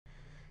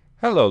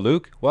Hello,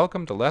 Luke.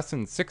 Welcome to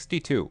lesson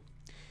 62.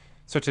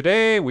 So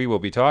today we will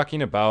be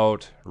talking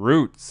about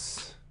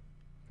roots.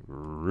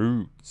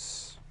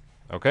 Roots.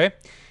 Okay?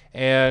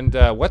 And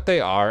what they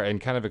are and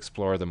kind of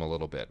explore them a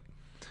little bit.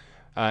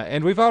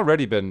 And we've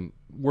already been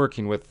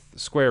working with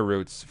square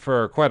roots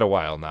for quite a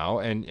while now,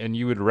 and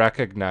you would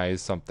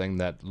recognize something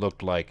that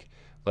looked like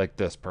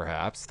this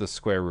perhaps, the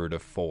square root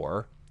of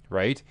 4,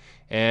 right?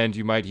 And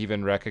you might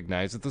even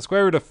recognize that the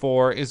square root of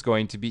 4 is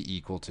going to be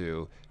equal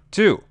to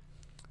 2.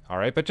 All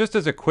right, but just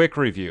as a quick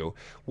review,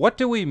 what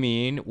do we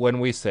mean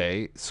when we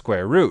say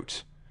square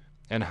root?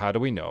 And how do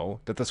we know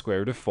that the square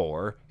root of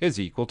 4 is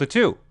equal to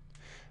 2?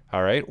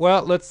 All right,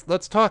 well,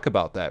 let's talk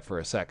about that for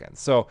a second.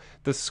 So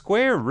the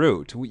square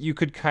root, you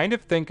could kind of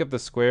think of the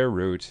square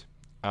root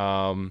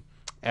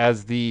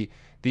as the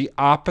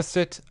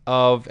opposite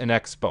of an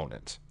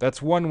exponent.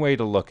 That's one way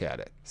to look at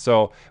it.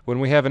 So when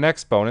we have an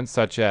exponent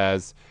such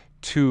as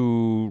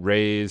 2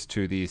 raised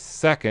to the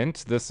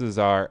second, this is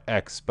our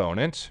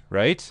exponent,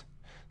 right?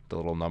 The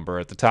little number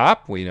at the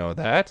top, we know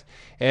that.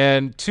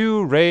 And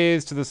 2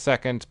 raised to the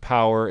second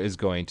power is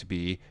going to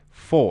be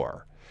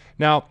 4.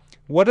 Now,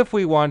 what if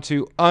we want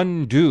to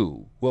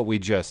undo what we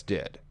just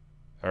did?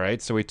 All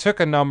right, so we took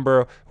a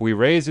number, we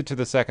raised it to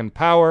the second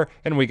power,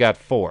 and we got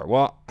 4.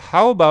 Well,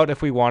 how about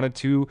if we wanted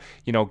to,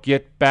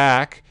 get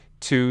back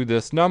to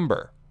this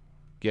number?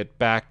 Get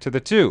back to the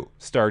 2,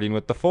 starting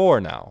with the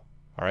 4 now.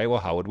 All right, well,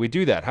 how would we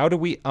do that? How do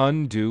we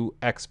undo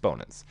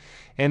exponents?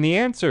 And the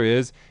answer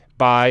is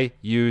by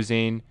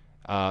using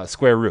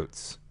square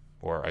roots,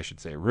 or I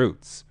should say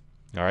roots.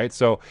 All right,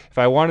 so if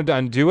I wanted to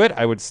undo it,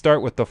 I would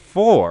start with the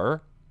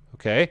 4,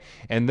 okay,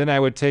 and then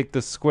I would take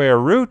the square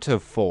root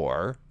of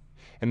 4,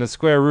 and the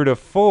square root of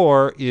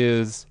 4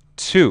 is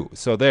 2.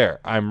 So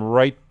there, I'm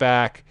right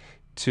back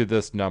to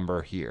this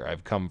number here.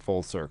 I've come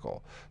full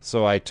circle.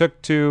 So I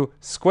took 2,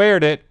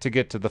 squared it to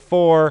get to the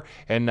 4,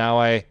 and now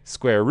I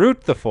square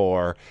root the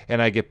 4,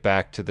 and I get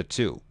back to the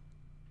 2.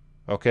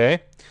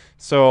 Okay?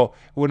 So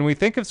when we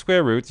think of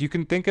square roots, you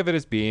can think of it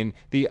as being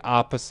the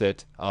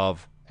opposite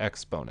of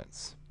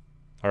exponents.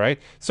 All right?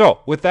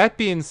 So with that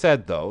being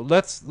said, though,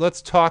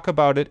 let's talk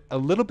about it a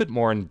little bit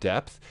more in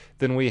depth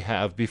than we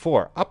have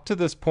before. Up to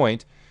this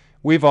point,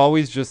 we've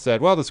always just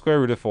said, well, the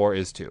square root of 4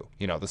 is 2.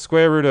 The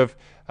square root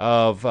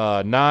of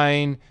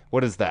 9,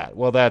 what is that?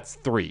 Well, that's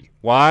 3.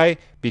 Why?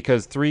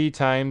 Because 3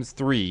 times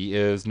 3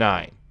 is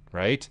 9,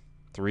 right?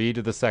 3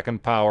 to the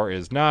second power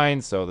is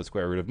 9, so the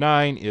square root of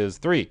 9 is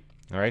 3.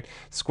 All right,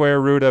 square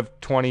root of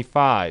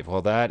 25,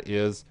 well, that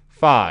is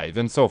 5,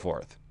 and so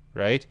forth,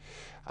 right?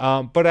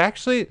 But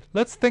actually,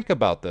 let's think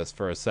about this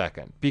for a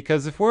second,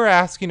 because if we're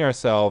asking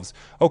ourselves,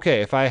 okay,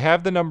 if I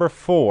have the number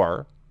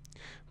 4,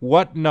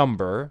 what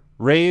number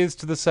raised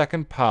to the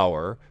second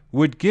power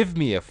would give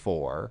me a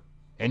 4?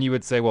 And you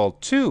would say, well,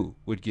 2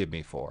 would give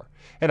me 4.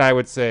 And I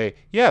would say,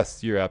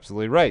 yes, you're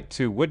absolutely right,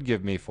 2 would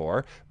give me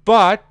 4,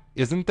 but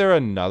isn't there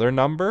another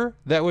number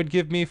that would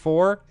give me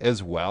 4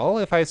 as well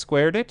if I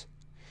squared it?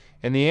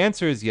 And the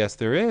answer is yes,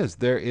 there is.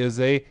 There is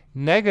a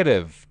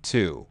negative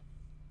 2,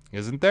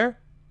 isn't there?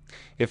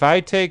 If I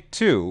take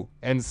 2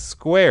 and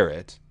square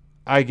it,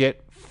 I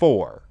get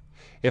 4.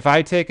 If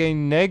I take a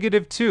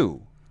negative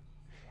 2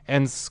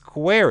 and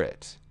square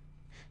it,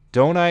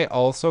 don't I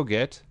also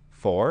get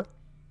 4?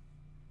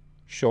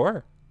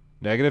 Sure.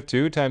 Negative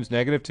 2 times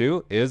negative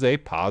 2 is a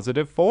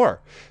positive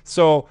 4.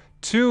 So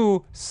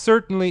 2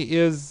 certainly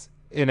is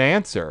an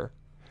answer,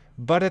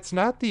 but it's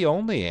not the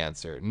only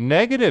answer.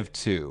 Negative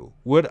 2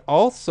 would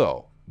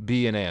also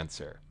be an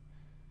answer.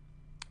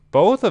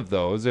 Both of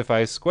those, if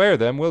I square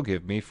them, will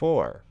give me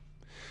 4.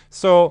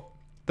 So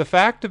the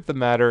fact of the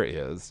matter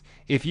is,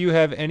 if you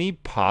have any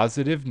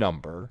positive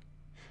number,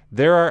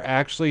 there are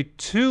actually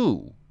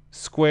 2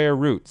 square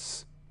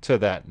roots to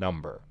that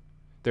number.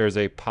 There's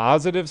a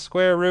positive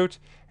square root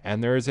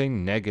and there is a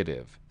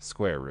negative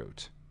square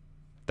root.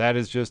 That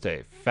is just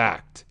a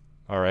fact.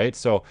 All right,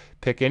 so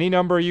pick any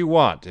number you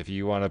want. If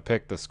you want to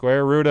pick the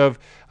square root of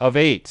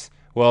 8,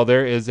 well,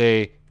 there is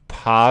a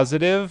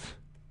positive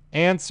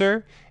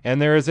answer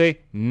and there is a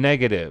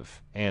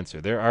negative answer.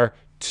 There are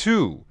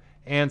 2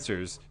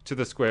 answers to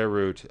the square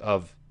root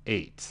of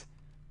 8.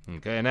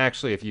 Okay, and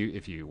actually,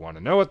 if you want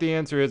to know what the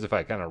answer is, if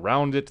I kind of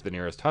round it to the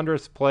nearest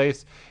hundredth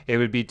place, it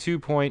would be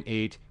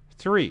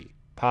 2.83.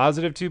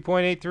 Positive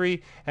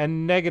 2.83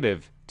 and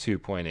negative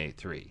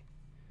 2.83.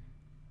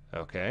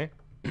 Okay.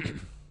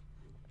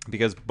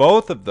 Because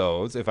both of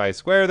those, if I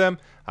square them,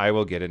 I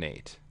will get an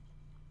 8.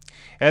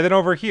 And then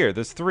over here,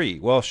 this 3.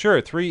 Well, sure,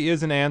 3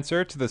 is an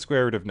answer to the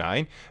square root of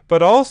 9,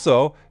 but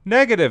also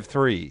negative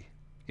 3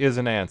 is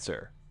an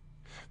answer.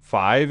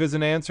 5 is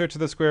an answer to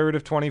the square root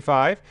of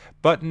 25,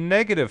 but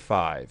negative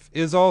 5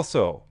 is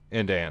also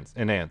an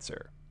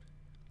answer.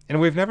 And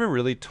we've never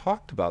really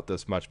talked about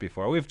this much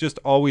before. We've just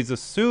always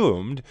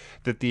assumed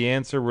that the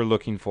answer we're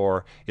looking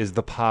for is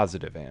the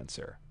positive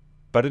answer.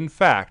 But in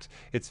fact,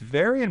 it's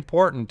very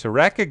important to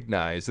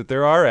recognize that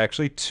there are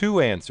actually 2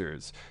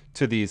 answers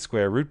to these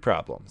square root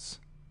problems.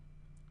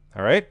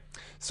 All right.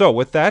 So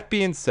with that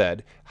being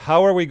said,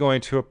 how are we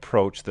going to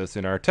approach this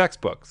in our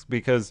textbooks?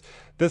 Because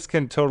this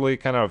can totally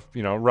kind of,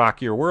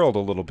 rock your world a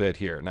little bit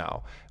here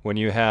now. When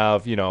you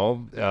have,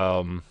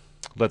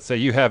 let's say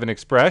you have an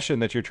expression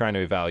that you're trying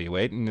to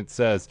evaluate and it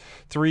says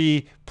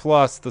 3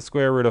 plus the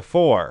square root of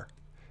 4.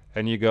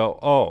 And you go,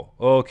 oh,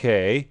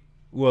 okay,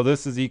 well,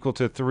 this is equal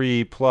to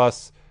 3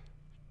 plus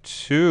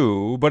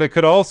 2, but it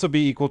could also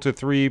be equal to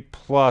 3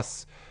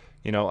 plus,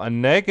 a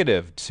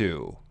negative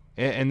 2.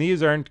 And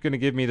these aren't going to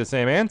give me the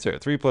same answer.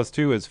 3 plus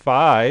 2 is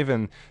 5,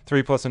 and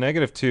 3 plus a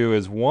negative 2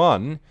 is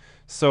 1.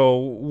 So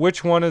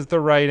which one is the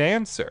right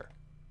answer?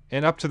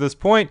 And up to this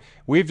point,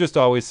 we've just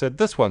always said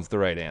this one's the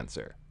right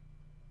answer,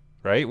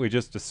 right? We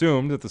just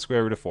assumed that the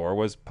square root of 4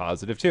 was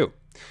positive 2.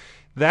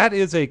 That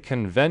is a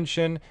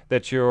convention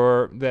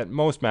that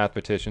most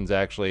mathematicians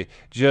actually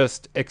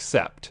just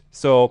accept.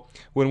 So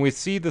when we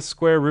see the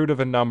square root of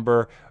a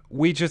number,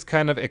 we just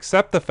kind of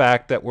accept the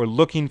fact that we're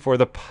looking for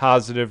the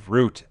positive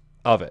root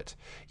of it,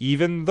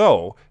 even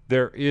though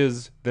there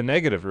is the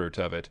negative root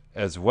of it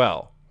as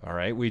well. All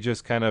right, we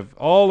just kind of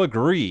all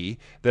agree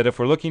that if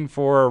we're looking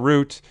for a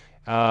root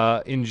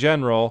in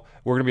general,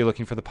 we're going to be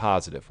looking for the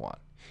positive one.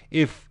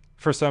 If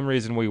for some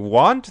reason we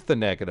want the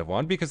negative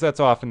one, because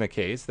that's often the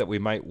case, that we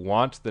might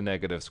want the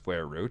negative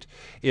square root.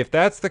 If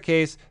that's the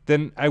case,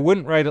 then I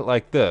wouldn't write it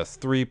like this,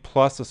 3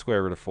 plus the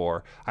square root of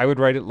 4. I would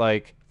write it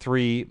like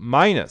 3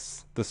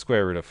 minus the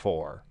square root of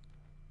 4.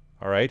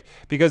 All right?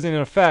 Because in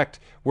effect,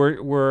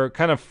 we're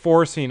kind of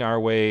forcing our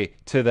way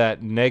to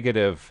that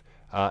negative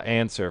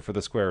answer for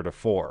the square root of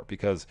 4.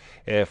 Because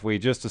if we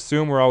just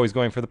assume we're always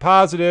going for the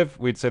positive,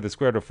 we'd say the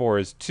square root of 4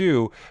 is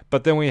 2.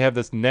 But then we have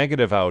this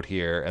negative out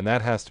here, and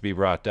that has to be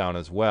brought down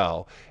as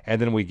well. And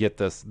then we get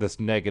this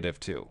negative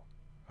 2.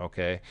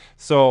 Okay?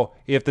 So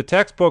if the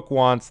textbook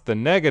wants the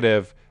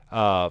negative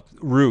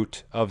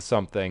root of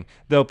something,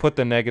 they'll put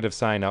the negative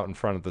sign out in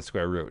front of the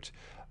square root.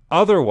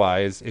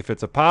 Otherwise, if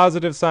it's a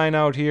positive sign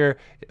out here,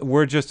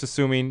 we're just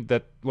assuming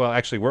that, well,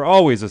 actually, we're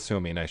always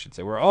assuming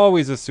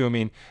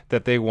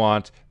that they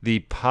want the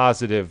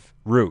positive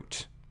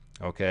root,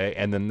 okay?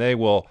 And then they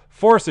will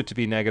force it to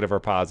be negative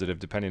or positive,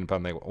 depending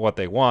upon what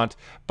they want,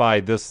 by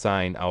this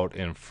sign out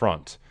in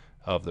front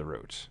of the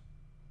root,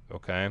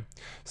 okay?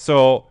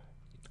 So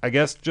I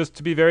guess just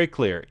to be very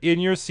clear, in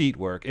your seat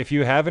work, if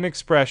you have an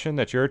expression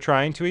that you're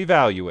trying to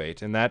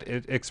evaluate, and that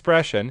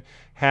expression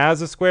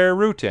has a square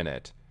root in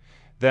it,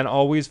 then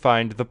always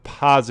find the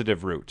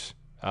positive root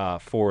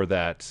for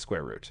that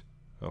square root,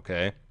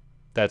 okay?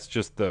 That's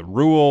just the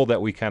rule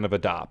that we kind of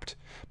adopt.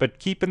 But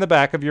keep in the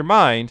back of your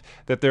mind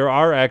that there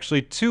are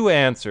actually two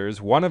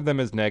answers. One of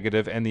them is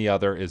negative and the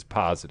other is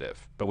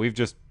positive. But we've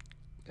just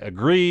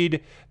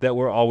agreed that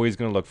we're always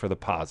going to look for the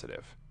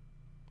positive,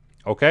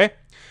 okay?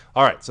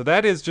 All right, so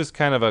that is just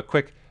kind of a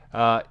quick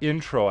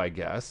intro, I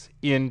guess,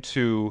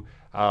 into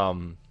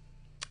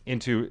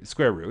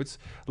square roots.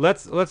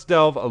 Let's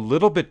delve a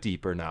little bit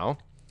deeper now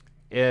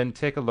and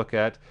take a look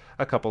at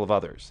a couple of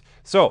others.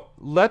 So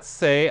let's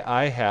say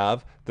I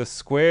have the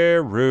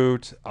square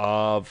root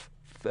of,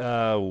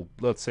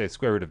 let's say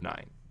square root of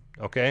 9,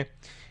 okay?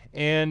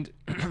 And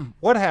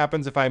what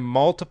happens if I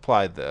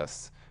multiply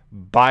this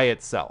by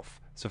itself?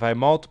 So if I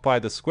multiply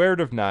the square root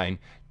of 9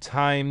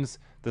 times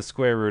the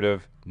square root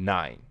of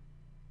 9,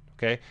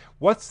 okay?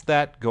 What's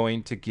that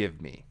going to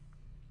give me?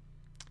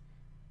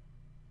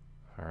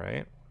 All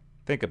right,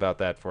 think about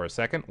that for a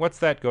second. What's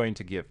that going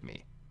to give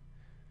me?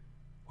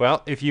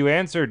 Well, if you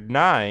answered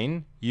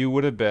 9, you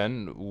would have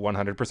been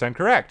 100%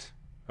 correct.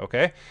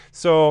 Okay?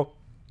 So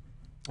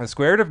the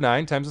square root of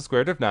 9 times the square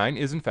root of 9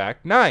 is in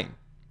fact 9.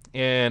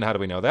 And how do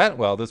we know that?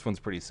 Well, this one's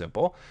pretty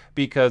simple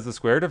because the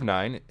square root of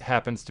 9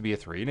 happens to be a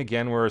 3. And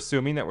again, we're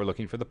assuming that we're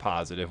looking for the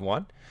positive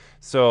one.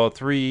 So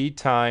 3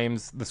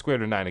 times the square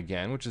root of 9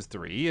 again, which is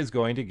 3, is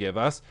going to give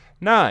us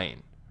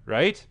 9,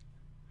 right?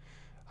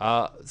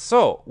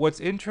 So what's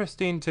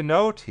interesting to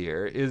note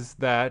here is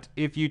that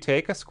if you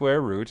take a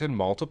square root and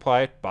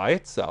multiply it by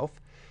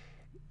itself,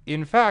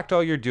 in fact,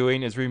 all you're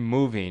doing is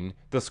removing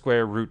the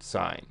square root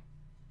sign.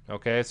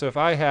 Okay, so if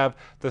I have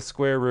the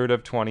square root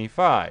of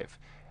 25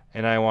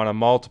 and I want to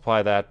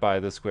multiply that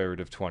by the square root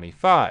of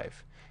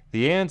 25,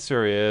 the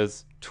answer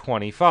is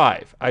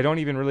 25. I don't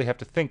even really have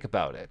to think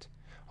about it.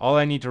 All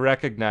I need to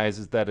recognize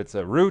is that it's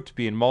a root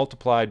being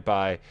multiplied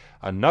by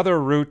another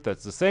root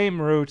that's the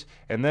same root,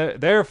 and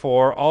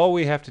therefore all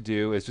we have to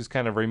do is just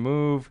kind of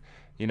remove,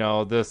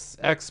 this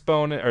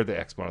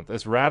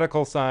this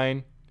radical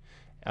sign,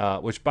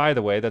 which, by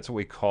the way, that's what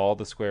we call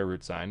the square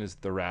root sign, is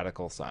the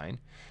radical sign.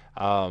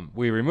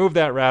 We remove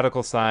that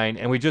radical sign,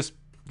 and we just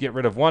get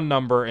rid of one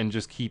number and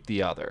just keep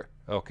the other.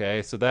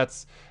 Okay, so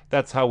that's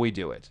how we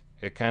do it.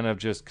 It kind of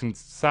just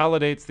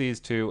consolidates these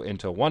two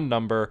into one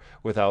number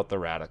without the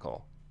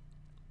radical.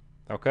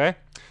 Okay,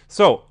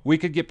 so we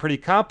could get pretty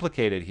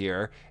complicated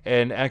here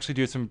and actually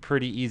do some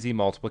pretty easy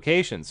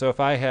multiplication. So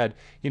if I had,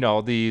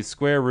 the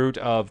square root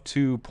of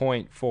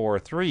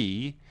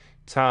 2.43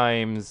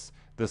 times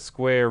the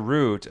square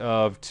root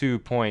of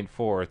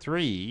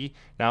 2.43.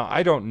 Now,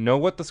 I don't know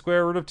what the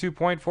square root of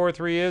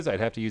 2.43 is.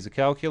 I'd have to use a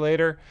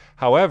calculator.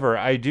 However,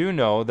 I do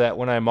know that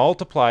when I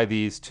multiply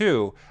these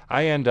two,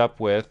 I end up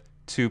with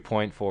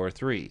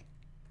 2.43.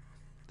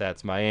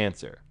 That's my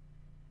answer.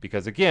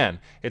 Because again,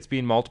 it's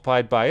being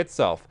multiplied by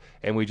itself,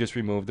 and we just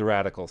remove the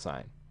radical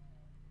sign.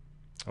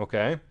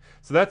 Okay?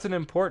 So that's an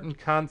important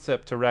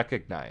concept to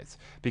recognize,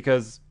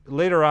 because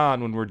later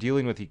on when we're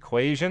dealing with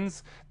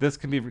equations, this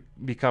can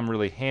become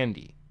really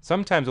handy.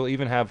 Sometimes we'll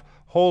even have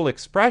whole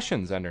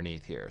expressions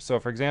underneath here. So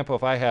for example,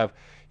 if I have,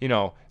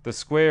 the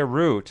square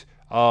root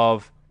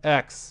of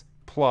x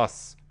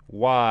plus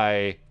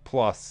y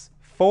plus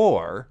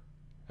 4,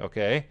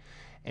 okay?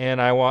 And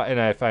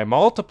if I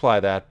multiply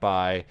that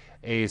by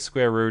a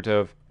square root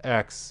of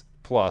x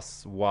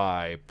plus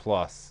y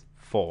plus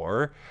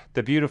 4,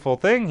 the beautiful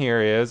thing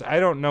here is I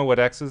don't know what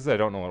x is, I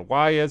don't know what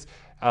y is,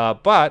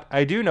 but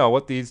I do know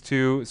what these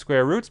two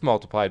square roots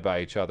multiplied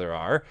by each other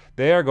are.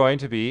 They are going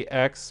to be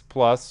x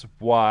plus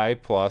y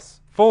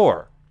plus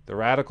 4. The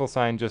radical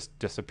sign just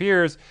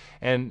disappears,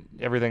 and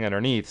everything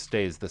underneath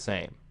stays the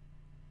same.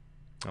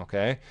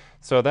 Okay?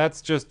 So that's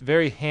just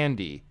very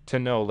handy to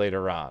know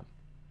later on.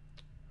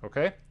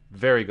 Okay?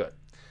 Very good.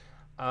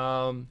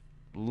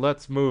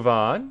 Let's move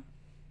on.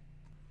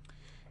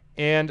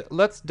 And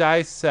let's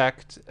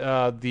dissect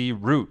the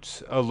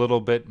root a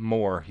little bit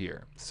more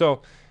here.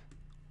 So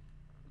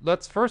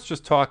let's first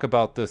just talk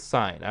about this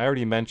sign. I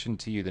already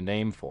mentioned to you the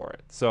name for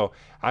it. So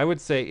I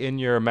would say in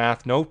your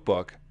math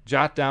notebook,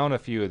 jot down a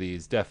few of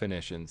these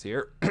definitions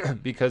here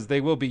because they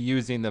will be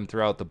using them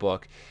throughout the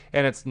book,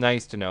 and it's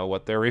nice to know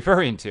what they're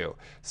referring to.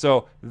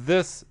 So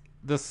this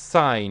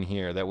sign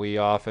here that we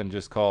often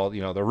just call,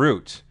 the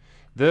root,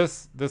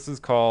 this is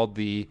called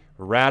the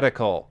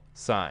radical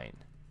sign.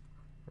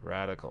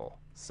 Radical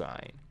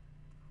sign.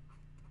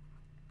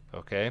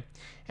 Okay?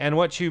 And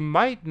what you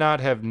might not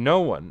have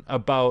known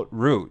about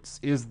roots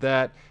is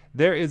that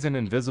there is an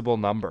invisible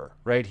number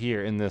right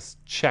here in this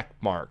check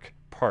mark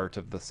part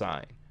of the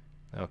sign.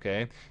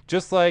 Okay?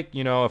 Just like,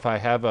 if I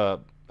have a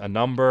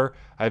number,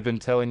 I've been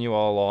telling you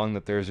all along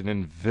that there's an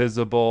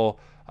invisible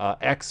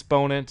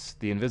exponent.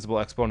 The invisible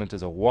exponent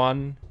is a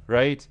 1,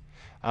 right?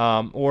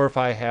 Or if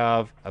I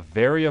have a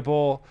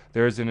variable,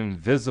 there's an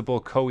invisible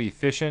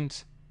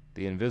coefficient.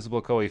 The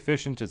invisible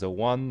coefficient is a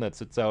 1 that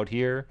sits out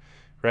here,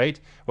 right?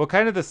 Well,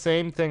 kind of the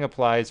same thing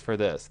applies for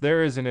this.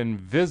 There is an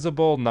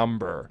invisible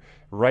number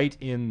right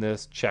in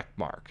this check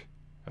mark,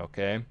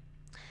 okay?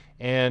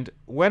 And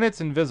when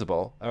it's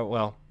invisible,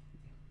 well,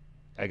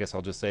 I guess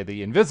I'll just say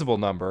the invisible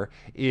number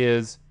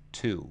is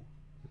 2.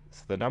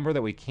 So the number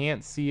that we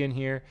can't see in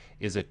here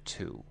is a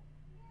 2,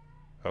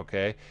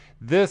 okay?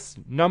 This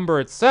number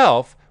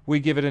itself,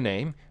 we give it a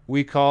name.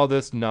 We call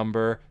this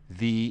number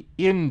the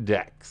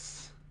index.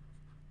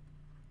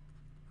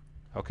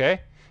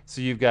 Okay? So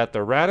you've got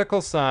the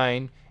radical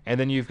sign, and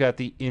then you've got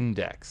the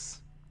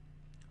index.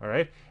 All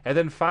right? And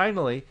then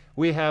finally,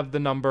 we have the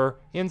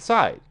number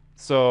inside.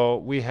 So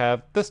we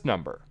have this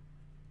number.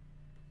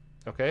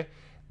 Okay?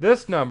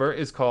 This number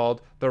is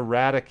called the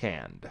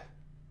radicand.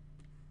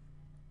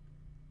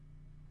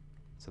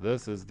 So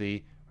this is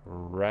the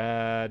radicand.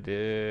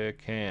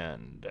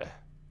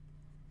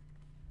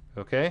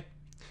 Okay?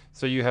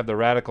 So you have the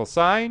radical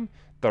sign,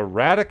 the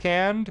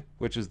radicand,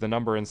 which is the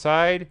number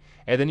inside,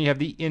 and then you have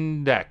the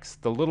index,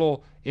 the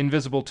little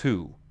invisible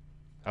 2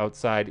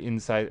 outside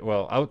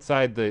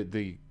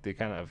the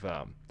kind of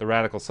the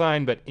radical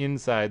sign, but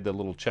inside the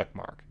little check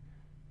mark.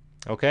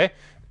 Okay?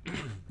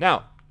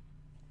 Now,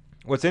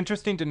 what's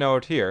interesting to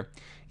note here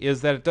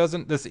is that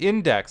this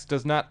index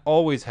does not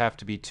always have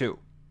to be 2.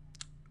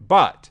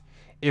 But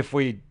if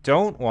we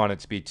don't want it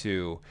to be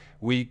 2,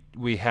 we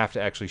have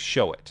to actually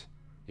show it.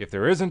 If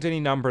there isn't any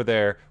number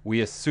there,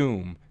 we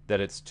assume that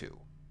it's 2.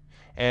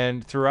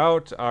 And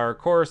throughout our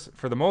course,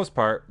 for the most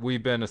part,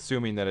 we've been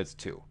assuming that it's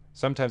 2.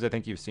 Sometimes I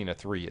think you've seen a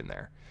 3 in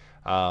there.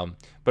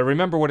 But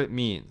remember what it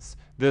means.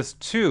 This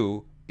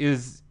 2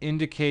 is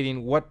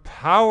indicating what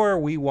power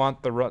we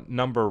want the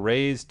number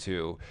raised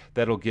to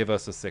that'll give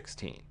us a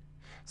 16.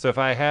 So if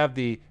I have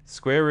the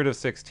square root of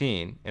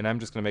 16, and I'm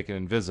just going to make it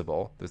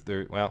invisible,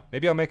 well,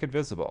 maybe I'll make it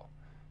visible,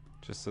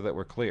 just so that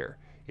we're clear.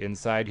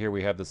 Inside here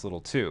we have this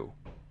little 2.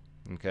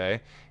 Okay,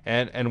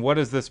 and what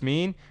does this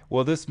mean?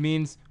 Well, this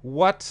means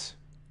what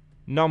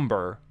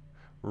number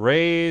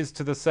raised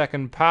to the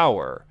second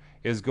power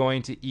is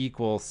going to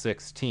equal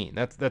 16.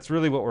 That's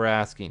really what we're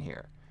asking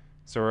here.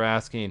 So we're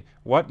asking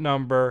what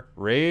number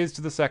raised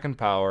to the second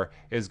power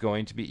is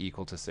going to be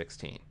equal to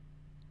 16.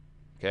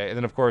 Okay, and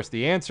then of course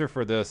the answer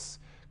for this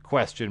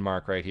question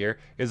mark right here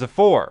is a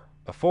 4.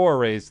 A 4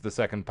 raised to the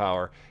second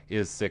power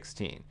is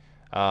 16.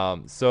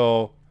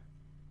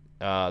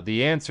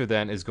 The answer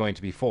then is going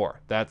to be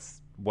 4.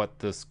 That's what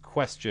this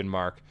question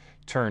mark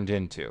turned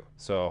into.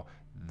 So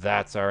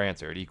that's our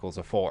answer. It equals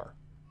a 4.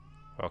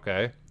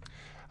 Okay?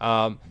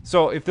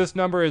 So if this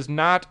number is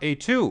not a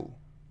 2,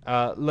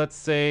 let's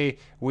say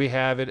we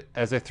have it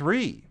as a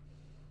 3.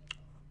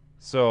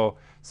 So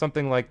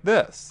something like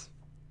this.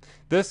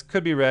 this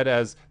could be read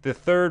as the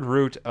third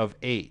root of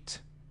 8.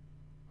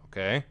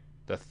 Okay?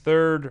 The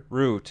third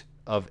root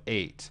of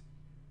 8.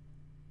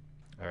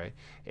 All right.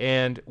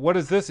 And what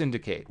does this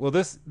indicate? Well,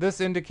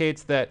 this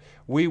indicates that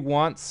we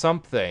want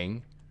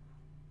something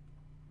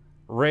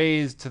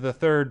raised to the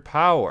third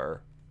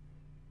power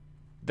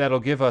that'll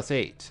give us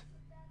 8.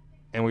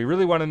 And we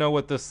really want to know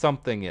what this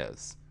something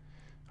is.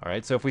 All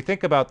right, so if we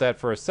think about that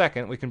for a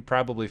second, we can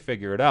probably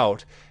figure it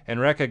out and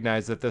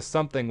recognize that this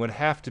something would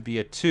have to be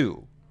a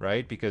 2,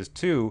 right? Because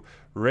 2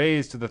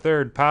 raised to the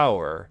third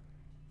power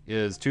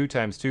is 2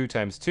 times 2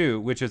 times 2,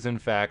 which is in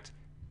fact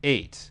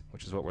 8,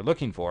 which is what we're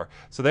looking for.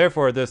 So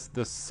therefore, this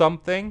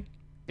something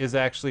is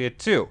actually a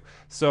 2.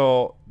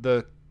 So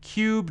the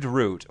cubed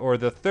root, or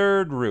the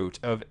third root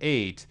of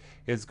 8,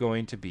 is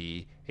going to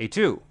be a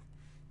 2.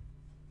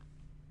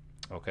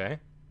 Okay?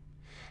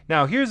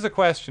 Now, here's the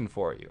question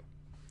for you.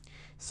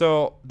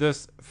 So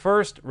this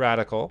first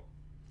radical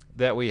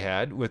that we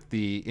had with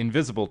the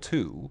invisible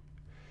 2,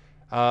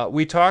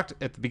 we talked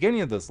at the beginning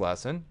of this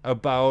lesson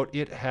about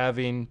it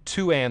having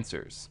 2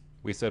 answers.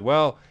 We said,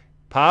 well,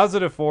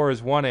 positive 4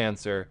 is one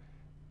answer.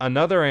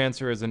 Another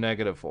answer is a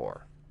negative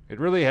 4.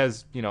 It really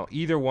has,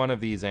 either one of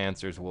these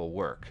answers will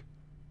work.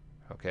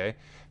 Okay?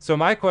 So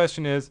my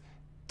question is,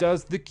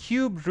 does the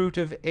cubed root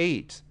of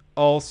 8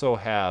 also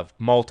have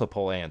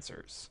multiple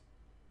answers?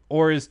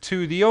 Or is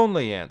 2 the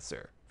only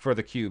answer for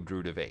the cubed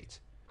root of 8?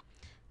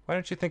 Why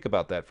don't you think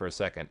about that for a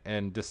second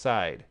and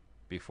decide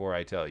before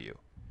I tell you.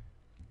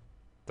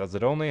 Does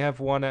it only have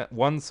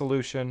one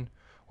solution,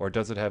 or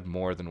does it have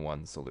more than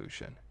one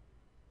solution?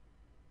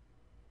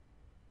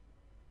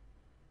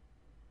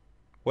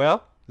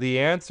 Well, the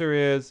answer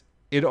is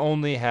it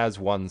only has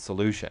one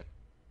solution,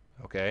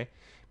 okay?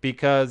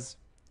 Because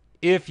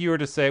if you were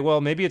to say,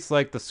 well, maybe it's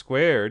like the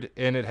squared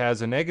and it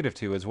has a negative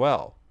 2 as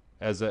well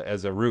as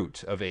a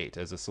root of 8,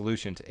 as a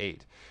solution to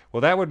 8.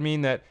 Well, that would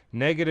mean that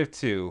negative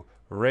 2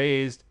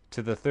 raised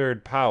to the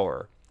third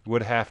power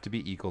would have to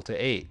be equal to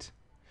 8.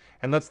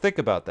 And let's think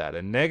about that.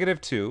 A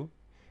negative 2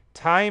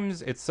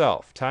 times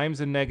itself,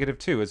 times a negative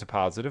 2 is a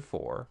positive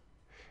 4.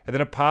 And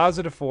then a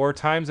positive 4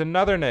 times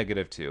another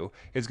negative 2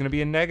 is going to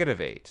be a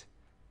negative 8.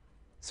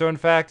 So in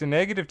fact, a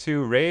negative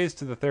 2 raised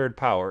to the third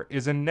power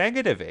is a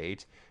negative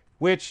 8,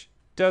 which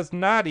does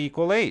not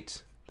equal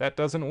 8. That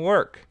doesn't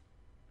work.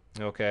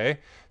 Okay?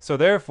 So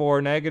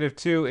therefore, negative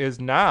 2 is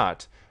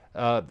not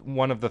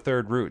one of the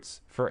third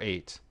roots for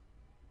 8.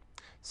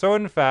 So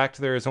in fact,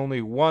 there is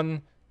only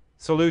one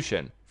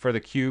solution for the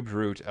cubed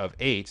root of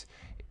 8,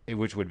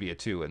 which would be a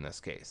 2 in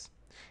this case.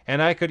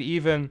 And I could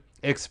even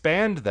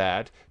expand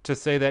that to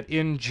say that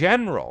in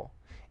general,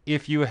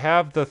 if you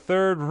have the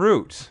third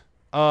root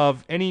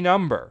of any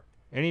number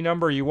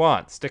you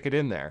want, stick it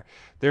in there,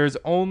 there's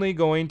only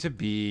going to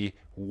be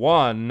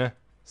one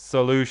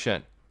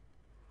solution.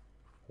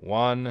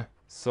 One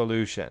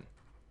solution.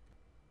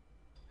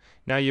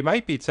 Now, you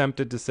might be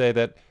tempted to say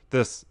that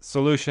this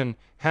solution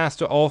has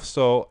to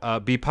also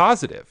be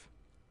positive.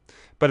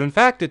 But in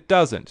fact, it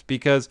doesn't,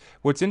 because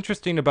what's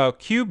interesting about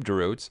cubed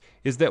roots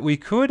is that we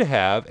could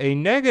have a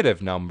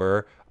negative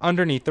number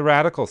underneath the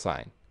radical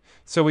sign.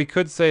 So we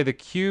could say the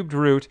cubed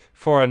root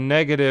for a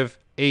negative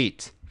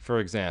 8, for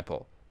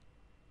example.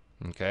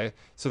 Okay,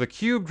 so the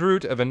cubed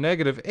root of a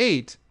negative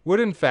 8 would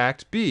in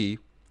fact be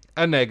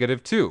a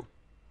negative 2.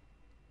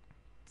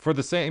 For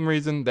the same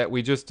reason that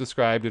we just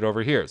described it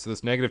over here. So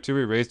this negative 2,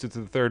 we raised it to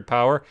the third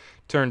power,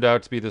 turned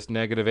out to be this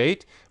negative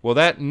 8. Well,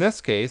 that in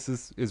this case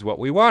is what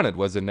we wanted,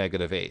 was a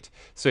negative 8.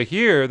 So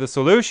here, the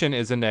solution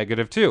is a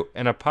negative 2,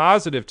 and a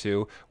positive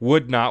 2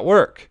 would not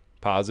work.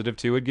 Positive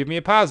 2 would give me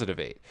a positive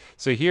 8.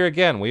 So here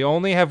again, we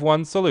only have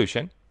one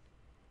solution.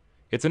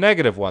 It's a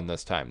negative 1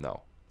 this time,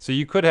 though. So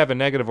you could have a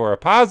negative or a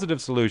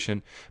positive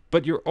solution,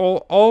 but you're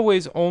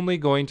always only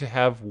going to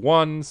have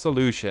one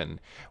solution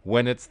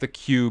when it's the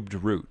cubed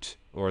root,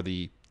 or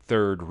the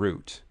third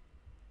root.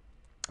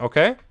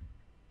 Okay?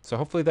 So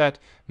hopefully that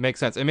makes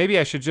sense. And maybe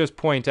I should just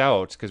point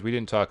out, because we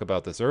didn't talk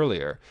about this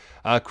earlier,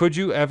 could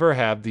you ever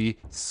have the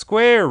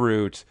square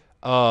root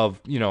of,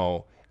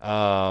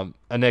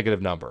 a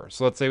negative number?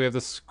 So let's say we have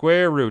the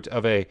square root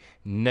of a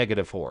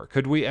negative 4.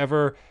 Could we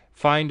ever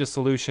find a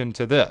solution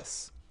to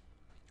this?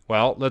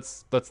 Well,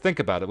 let's think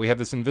about it. We have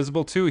this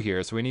invisible 2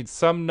 here, so we need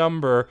some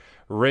number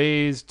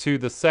raised to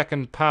the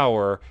second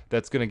power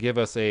that's going to give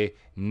us a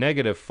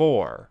negative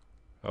 4.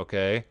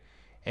 Okay?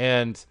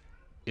 And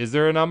is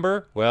there a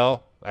number?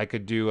 Well, I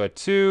could do a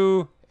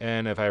 2,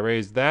 and if I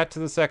raise that to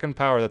the second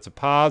power, that's a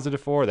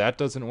positive 4. That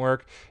doesn't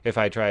work. If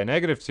I try a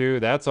negative 2,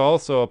 that's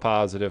also a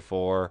positive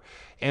 4.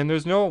 And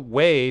there's no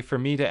way for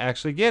me to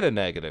actually get a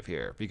negative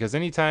here, because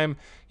anytime,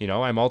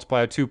 I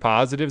multiply 2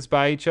 positives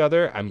by each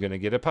other, I'm going to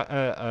get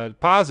a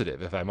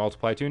positive. If I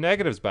multiply 2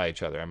 negatives by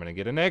each other, I'm going to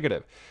get a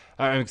negative.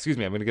 I'm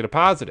going to get a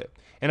positive.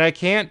 And I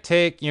can't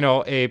take,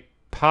 a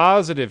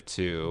positive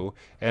 2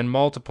 and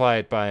multiply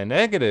it by a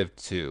negative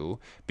 2,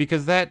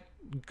 because that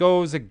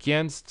goes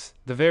against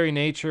the very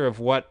nature of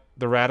what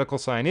the radical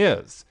sign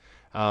is.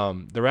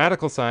 The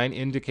radical sign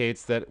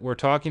indicates that we're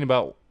talking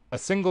about a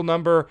single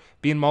number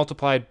being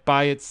multiplied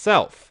by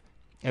itself.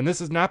 And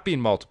this is not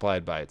being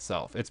multiplied by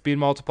itself. It's being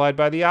multiplied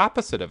by the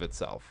opposite of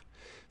itself.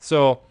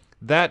 So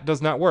that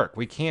does not work.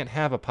 We can't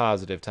have a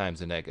positive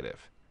times a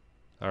negative.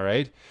 All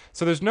right?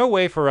 So there's no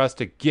way for us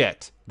to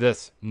get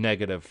this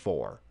negative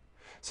 4.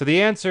 So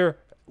the answer,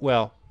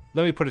 well,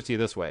 let me put it to you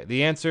this way.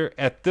 The answer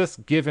at this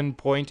given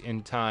point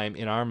in time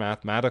in our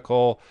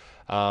mathematical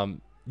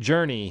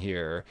journey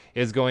here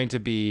is going to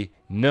be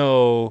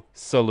no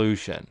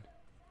solution.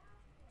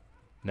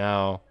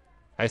 Now,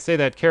 I say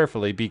that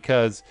carefully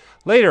because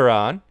later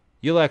on,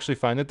 you'll actually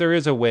find that there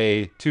is a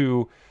way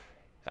to,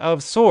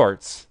 of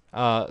sorts,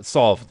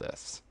 solve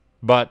this.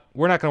 But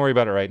we're not going to worry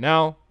about it right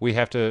now. We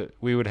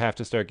would have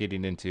to start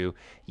getting into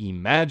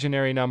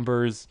imaginary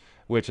numbers,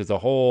 which is a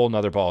whole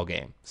nother ball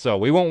game. So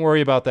we won't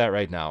worry about that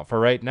right now. For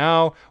right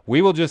now,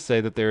 we will just say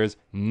that there is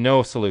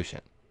no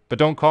solution. But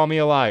don't call me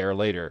a liar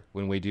later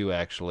when we do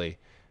actually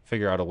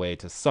figure out a way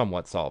to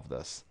somewhat solve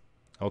this.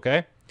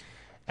 Okay?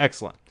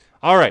 Excellent.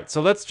 All right,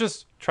 so let's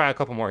just try a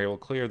couple more here. We'll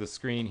clear the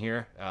screen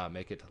here,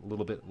 make it a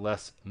little bit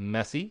less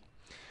messy.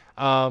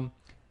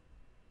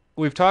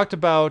 We've talked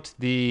about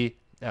the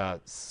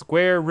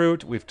square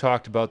root. We've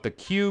talked about the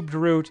cubed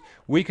root.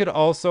 We could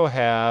also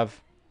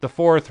have the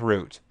fourth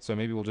root. So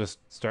maybe we'll just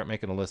start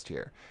making a list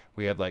here.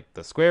 We have like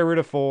the square root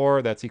of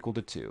 4, that's equal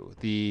to 2.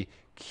 The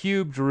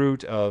cubed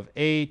root of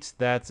 8,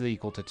 that's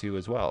equal to 2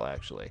 as well,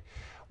 actually.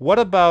 What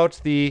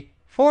about the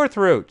fourth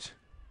root?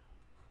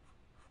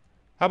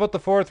 How about the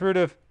fourth root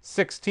of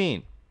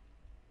 16?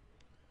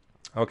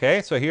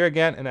 Okay, so here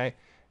again, and I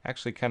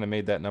actually kind of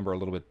made that number a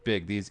little bit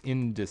big. These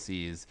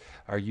indices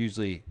are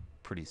usually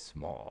pretty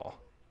small.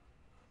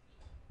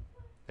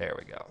 There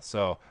we go.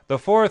 So the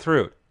fourth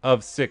root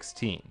of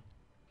 16.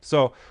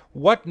 So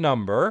what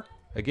number,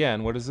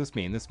 again, what does this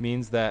mean? This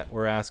means that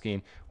we're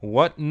asking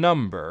what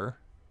number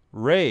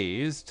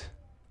raised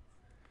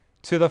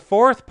to the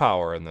fourth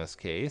power in this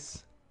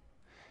case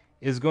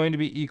is going to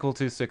be equal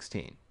to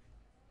 16.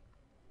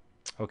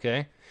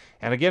 Okay?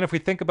 And again, if we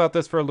think about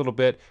this for a little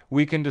bit,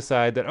 we can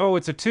decide that, oh,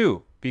 it's a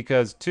 2,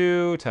 because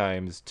 2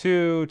 times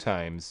 2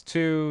 times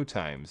 2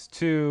 times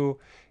 2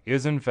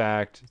 is in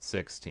fact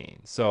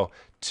 16. So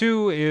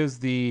 2 is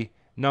the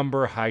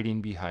number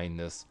hiding behind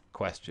this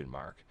question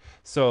mark.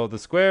 So the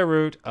square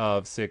root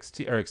of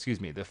 16, or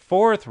excuse me, the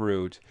fourth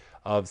root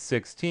of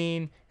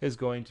 16 is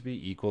going to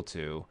be equal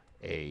to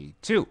a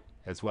 2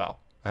 as well.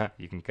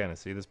 You can kind of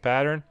see this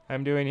pattern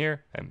I'm doing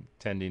here. I'm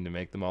tending to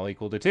make them all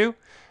equal to 2,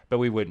 but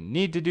we wouldn't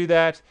need to do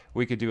that.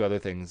 We could do other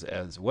things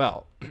as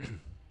well.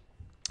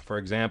 For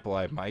example,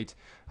 I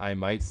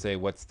might say,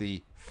 what's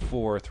the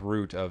fourth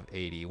root of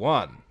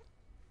 81?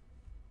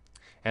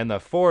 And the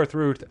fourth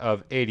root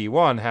of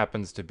 81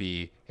 happens to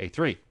be a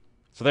 3.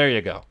 So there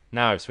you go.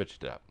 Now I've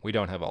switched it up. We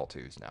don't have all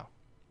 2's now.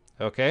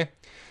 Okay?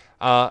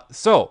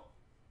 So,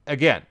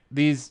 again,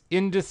 these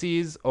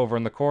indices over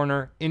in the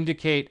corner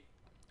indicate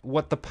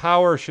what the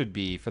power should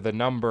be for the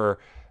number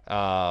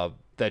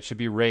that should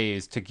be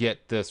raised to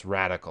get this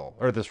radical,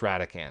 or this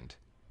radicand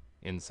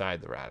inside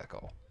the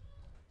radical.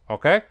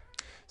 Okay?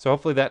 So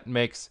hopefully that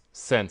makes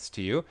sense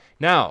to you.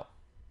 Now,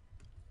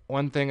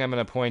 one thing I'm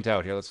going to point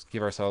out here, let's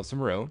give ourselves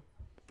some room.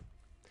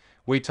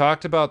 We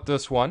talked about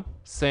this one,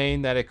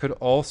 saying that it could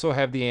also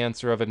have the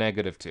answer of a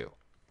negative 2,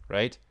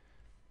 right?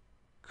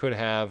 Could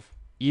have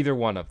either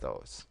one of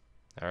those,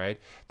 all right?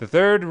 The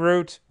third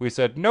root, we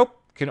said, nope,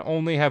 can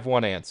only have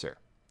one answer.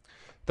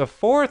 The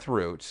fourth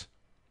root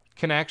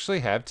can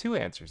actually have 2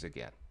 answers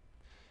again,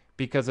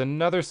 because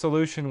another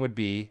solution would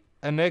be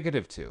a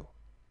negative 2.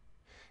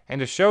 And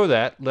to show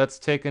that, let's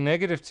take a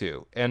negative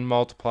 2 and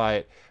multiply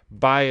it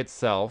by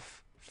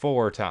itself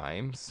 4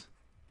 times.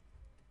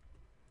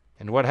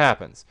 And what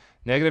happens?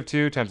 Negative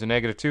 2 times a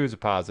negative 2 is a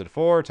positive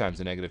 4, times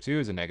a negative 2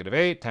 is a negative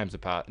 8, times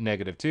a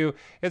negative 2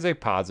 is a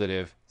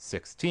positive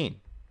 16,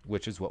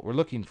 which is what we're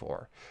looking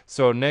for.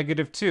 So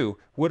negative 2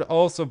 would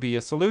also be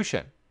a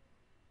solution.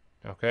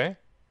 Okay?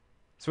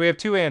 So we have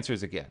 2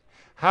 answers again.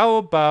 How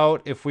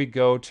about if we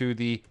go to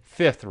the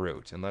fifth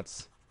root? And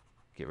let's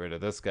get rid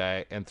of this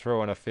guy and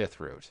throw in a fifth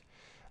root.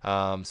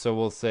 So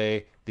we'll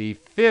say the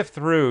fifth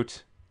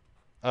root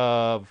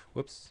of,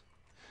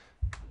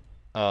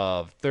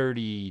 of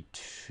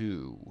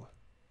 32.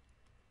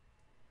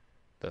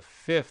 The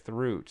fifth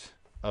root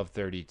of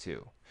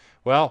 32.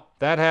 Well,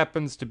 that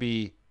happens to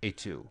be a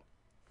 2.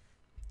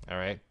 All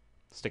right,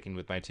 sticking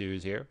with my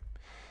 2's here.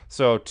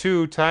 So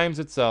 2 times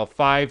itself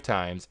 5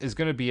 times is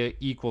going to be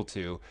equal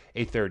to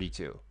a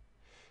 32.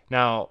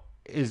 Now,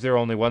 is there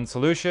only one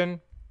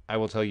solution? I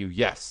will tell you,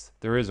 yes,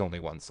 there is only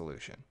one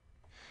solution.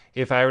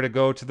 If I were to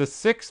go to the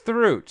sixth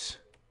root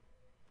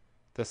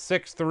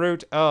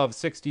of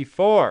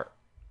 64,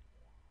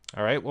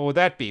 all right, what would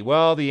that be?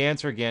 Well, the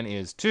answer again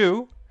is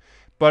 2,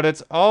 but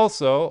it's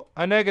also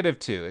a negative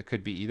 2. It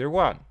could be either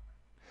one.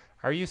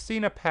 Are you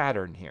seeing a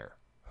pattern here?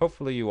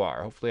 Hopefully you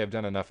are. Hopefully I've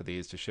done enough of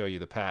these to show you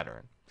the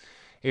pattern.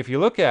 If you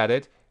look at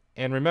it,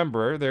 and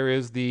remember, there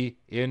is the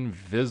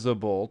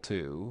invisible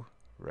 2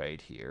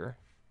 right here.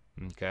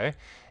 Okay?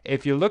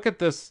 If you look at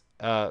this,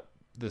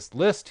 this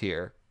list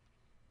here,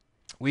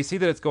 we see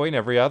that it's going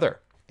every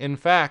other. In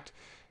fact,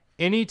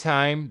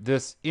 Anytime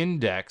this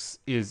index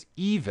is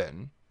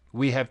even,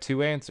 we have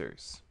two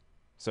answers.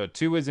 So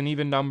 2 is an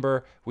even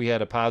number. We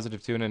had a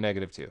positive 2 and a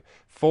negative 2.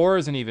 4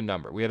 is an even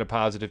number. We had a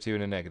positive 2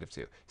 and a negative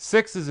 2.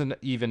 6 is an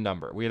even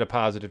number. We had a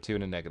positive 2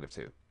 and a negative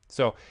 2.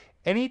 So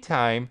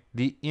anytime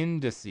the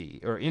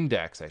indice, or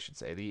index, I should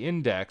say, the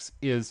index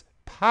is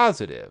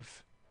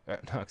positive,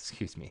 no,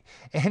 excuse me,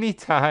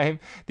 anytime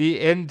the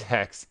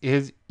index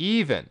is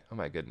even, oh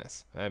my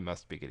goodness, I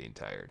must be getting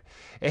tired.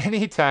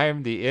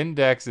 Anytime the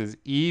index is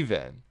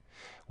even,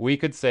 we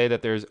could say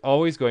that there's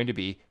always going to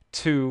be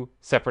two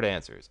separate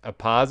answers, a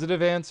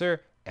positive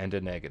answer and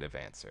a negative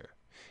answer.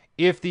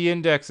 If the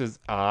index is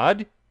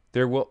odd,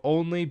 there will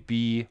only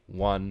be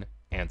one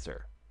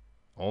answer.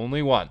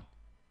 Only one.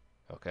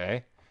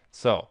 Okay?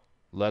 So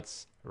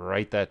let's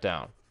write that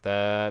down.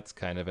 That's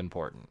kind of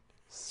important.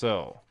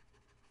 So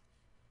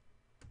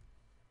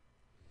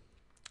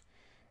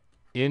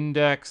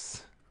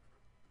index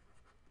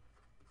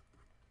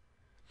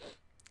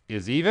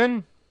is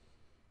even.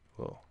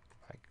 Oh,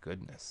 my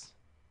goodness.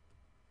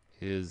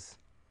 Is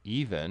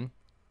even.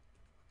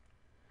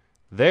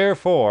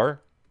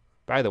 Therefore,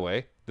 by the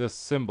way, this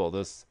symbol,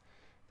 this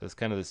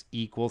kind of this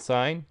equal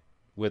sign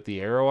with the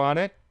arrow on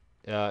it,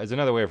 is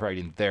another way of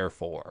writing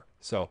therefore.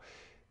 So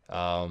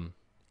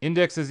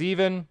index is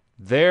even,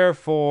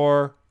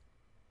 therefore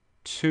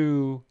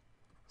two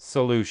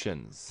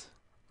solutions.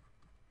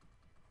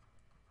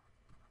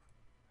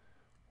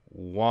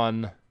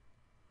 One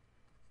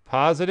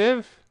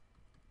positive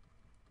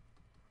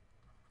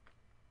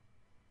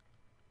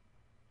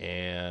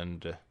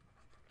and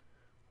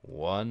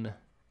one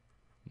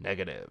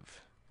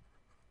negative.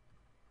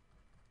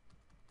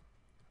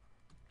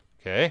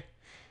 Okay.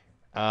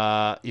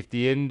 If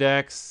the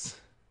index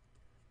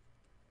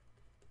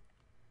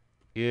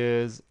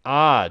is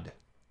odd,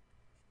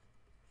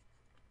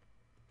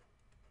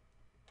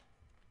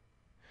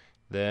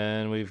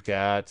 then we've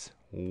got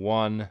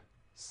one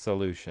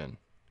solution.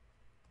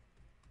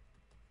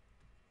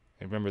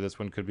 And remember, this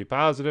one could be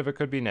positive, it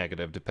could be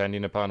negative,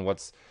 depending upon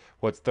what's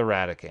the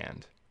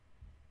radicand.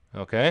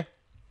 Okay?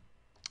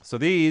 So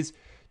these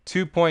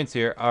 2 points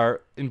here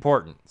are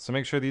important. So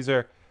make sure these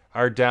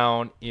are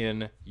down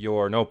in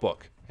your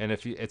notebook. And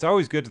it's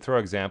always good to throw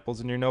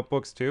examples in your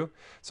notebooks too.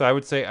 So I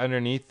would say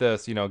underneath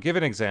this, give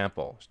an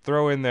example.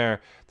 Throw in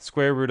there the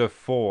square root of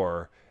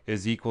 4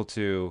 is equal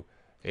to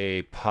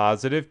a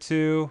positive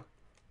 2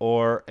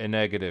 or a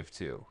negative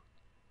 2.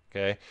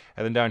 Okay?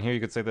 And then down here you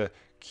could say the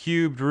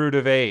cubed root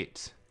of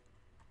 8.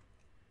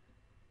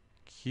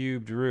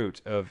 Cubed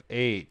root of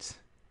 8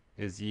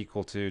 is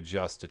equal to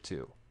just a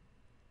 2.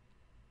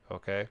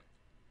 Okay?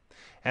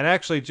 And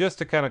actually, just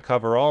to kind of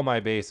cover all my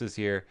bases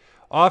here,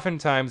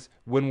 oftentimes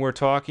when we're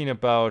talking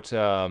about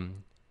a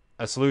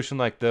solution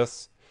like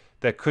this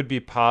that could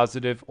be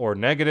positive or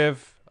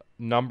negative,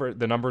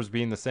 the numbers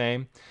being the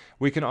same,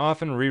 we can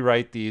often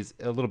rewrite these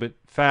a little bit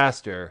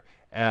faster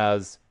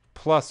as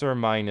plus or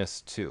minus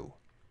 2.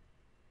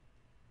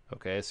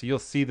 Okay, so you'll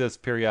see this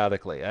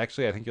periodically.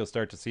 Actually, I think you'll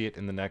start to see it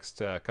in the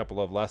next couple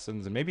of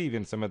lessons and maybe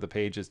even some of the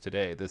pages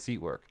today, the seat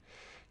work.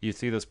 You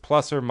see this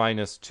plus or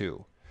minus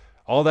 2.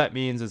 All that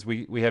means is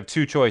we have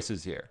two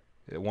choices here.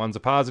 One's a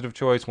positive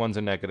choice, one's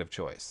a negative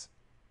choice.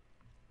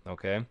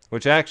 Okay,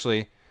 which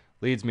actually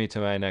leads me to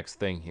my next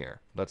thing here.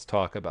 Let's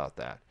talk about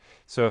that.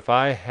 So if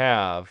I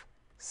have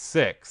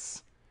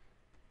 6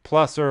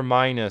 plus or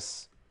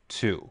minus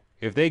 2,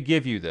 if they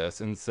give you this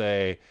and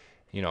say,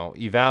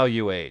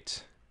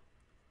 evaluate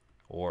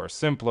or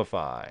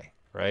simplify,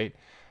 right?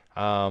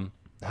 How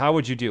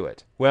would you do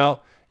it?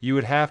 Well, you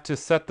would have to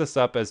set this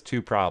up as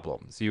two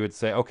problems. You would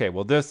say, okay,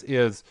 well, this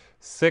is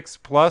 6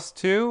 plus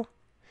 2,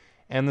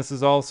 and this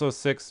is also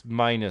 6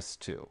 minus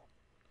 2.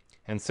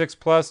 And 6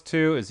 plus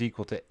 2 is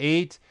equal to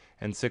 8,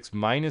 and 6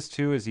 minus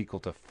 2 is equal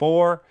to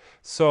 4.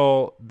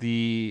 So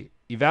the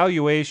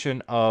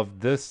evaluation of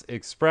this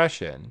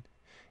expression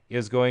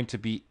is going to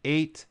be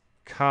 8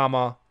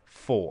 comma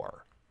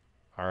 4.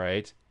 All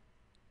right?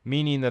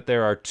 Meaning that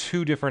there are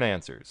two different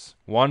answers.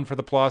 One for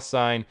the plus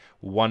sign,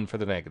 one for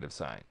the negative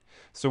sign.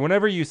 So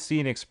whenever you see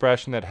an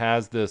expression that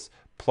has this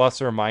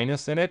plus or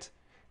minus in it,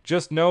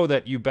 just know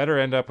that you better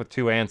end up with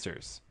two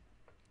answers,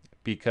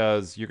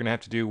 because you're going to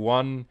have to do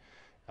one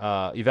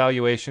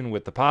evaluation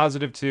with the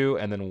positive 2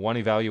 and then one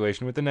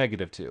evaluation with the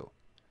negative 2.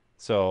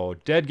 So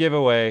dead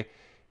giveaway,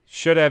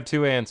 should have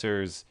two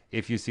answers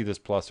if you see this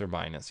plus or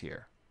minus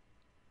here.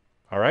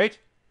 All right?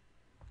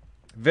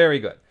 Very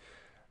good.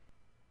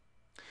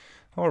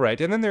 All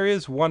right, and then there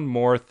is one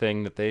more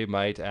thing that they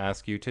might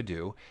ask you to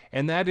do,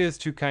 and that is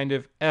to kind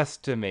of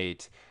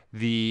estimate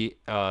the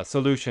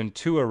solution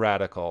to a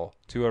radical,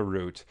 to a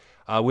root,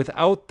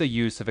 without the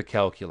use of a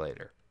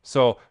calculator.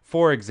 So,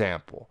 for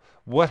example,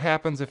 what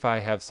happens if I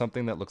have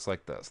something that looks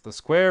like this? The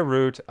square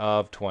root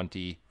of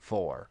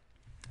 24,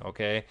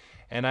 okay?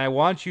 And I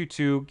want you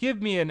to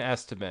give me an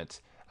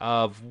estimate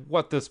of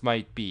what this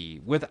might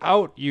be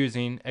without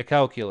using a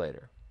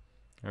calculator.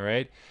 All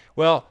right.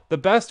 Well, the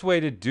best way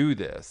to do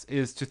this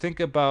is to think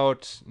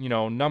about,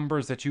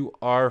 numbers that you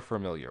are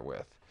familiar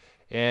with.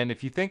 And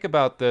if you think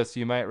about this,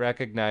 you might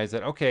recognize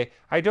that, okay,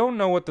 I don't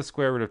know what the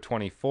square root of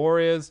 24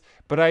 is,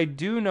 but I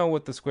do know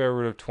what the square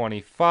root of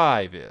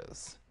 25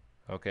 is.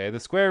 Okay, the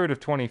square root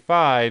of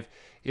 25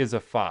 is a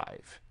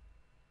 5.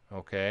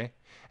 Okay,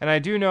 and I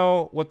do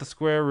know what the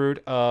square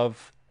root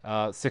of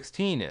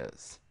 16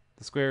 is.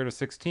 The square root of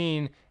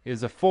 16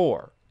 is a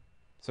 4.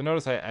 So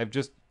notice I've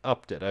just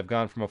upped it. I've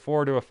gone from a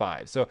 4 to a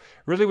 5. So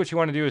really what you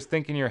want to do is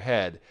think in your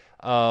head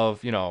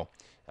of,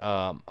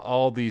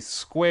 all these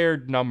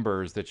squared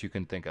numbers that you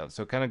can think of.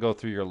 So kind of go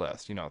through your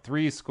list.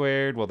 3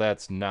 squared, well,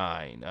 that's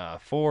 9.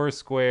 4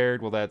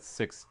 squared, well, that's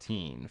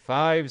 16.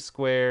 5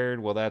 squared,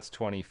 well, that's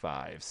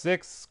 25.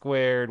 6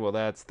 squared, well,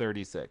 that's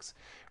 36.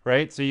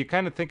 Right? So you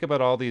kind of think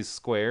about all these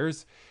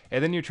squares,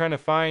 and then you're trying to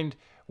find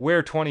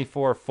where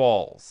 24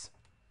 falls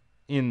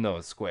in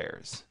those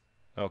squares.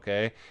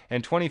 Okay?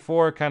 And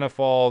 24 kind of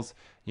falls,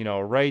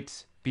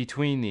 right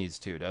between these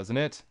two, doesn't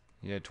it?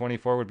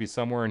 24 would be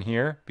somewhere in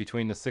here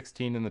between the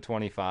 16 and the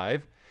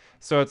 25.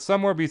 So it's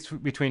somewhere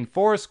between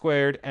 4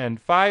 squared and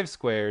 5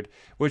 squared,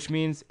 which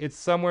means it's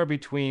somewhere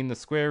between the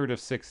square root of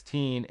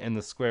 16 and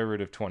the square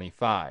root of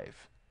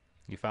 25.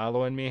 You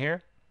following me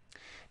here?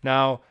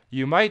 Now,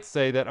 you might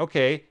say that,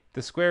 okay,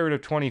 the square root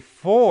of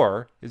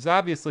 24 is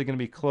obviously going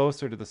to be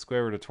closer to the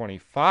square root of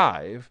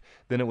 25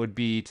 than it would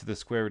be to the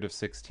square root of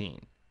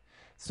 16.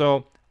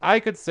 So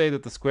I could say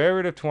that the square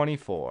root of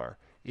 24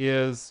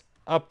 is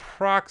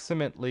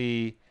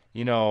approximately,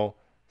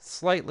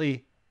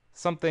 slightly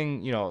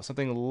something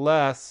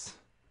less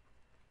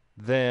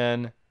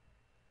than,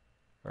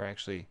 or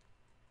actually,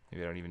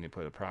 maybe I don't even need to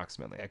put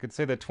approximately. I could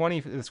say that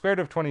the square root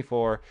of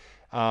 24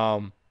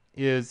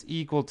 is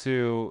equal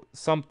to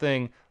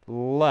something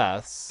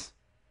less,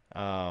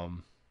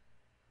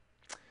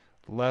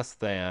 less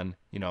than,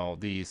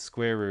 the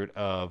square root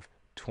of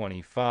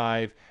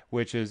 25,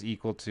 which is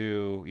equal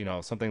to,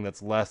 something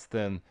that's less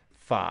than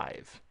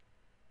 5.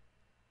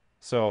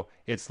 So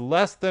it's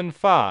less than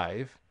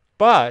 5,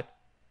 but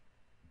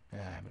I'm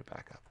going to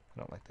back up. I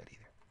don't like that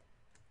either.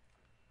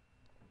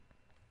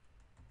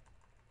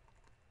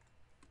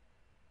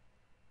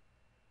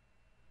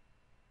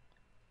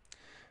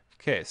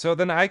 Okay, so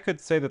then I could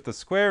say that the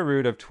square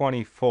root of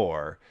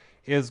 24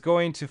 is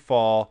going to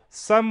fall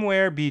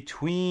somewhere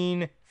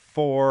between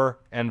 4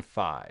 and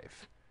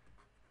 5.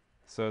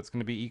 So it's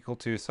going to be equal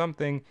to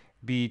something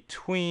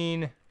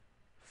between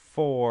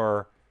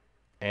 4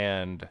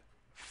 and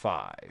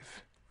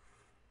 5.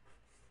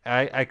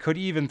 I could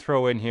even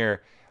throw in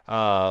here,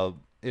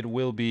 it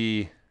will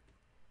be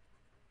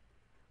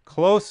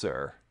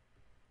closer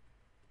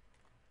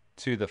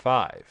to the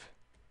 5.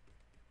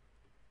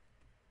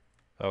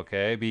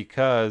 Okay,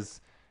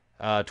 because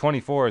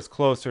 24 is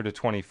closer to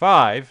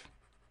 25,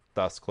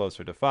 thus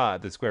closer to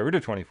 5. The square root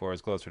of 24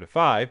 is closer to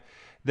 5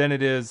 than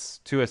it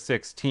is to a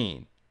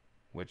 16,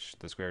 which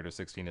the square root of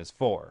 16 is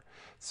 4.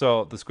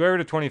 So the square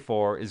root of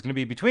 24 is going to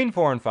be between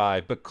 4 and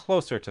 5, but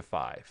closer to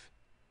 5.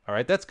 All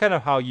right, that's kind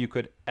of how you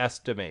could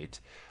estimate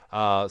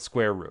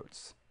square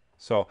roots.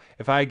 So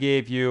if I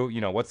gave you,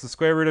 what's the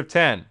square root of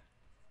 10?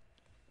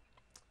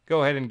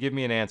 Go ahead and give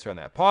me an answer on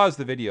that. Pause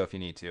the video if you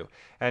need to,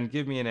 and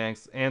give me an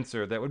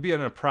answer that would be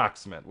an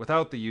approximate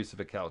without the use of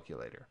a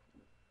calculator.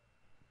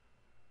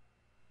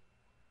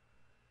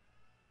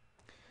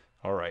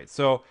 All right,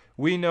 so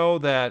we know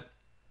that,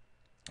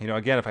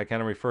 again, if I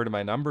kind of refer to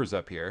my numbers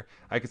up here,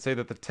 I could say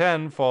that the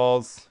 10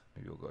 falls,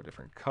 maybe we'll go a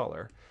different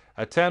color.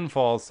 A 10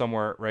 falls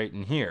somewhere right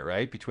in here,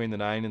 right? Between the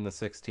 9 and the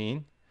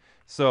 16.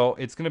 So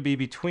it's going to be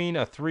between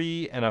a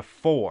 3 and a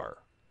 4,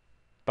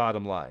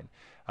 bottom line.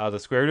 The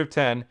square root of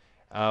 10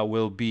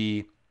 will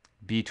be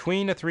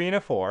between a 3 and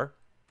a 4.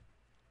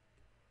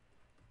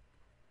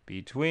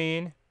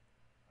 Between,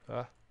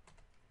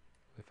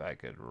 if I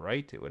could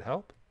write, it would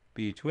help.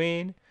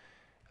 Between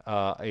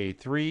a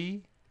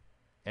 3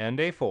 and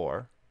a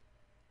 4.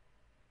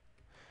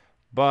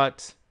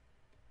 But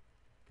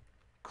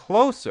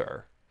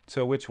closer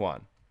to which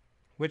one?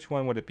 Which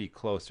one would it be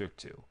closer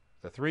to?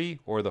 The 3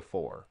 or the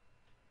 4?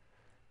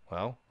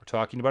 Well, we're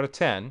talking about a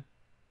 10.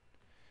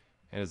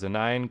 And is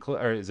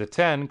a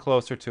 10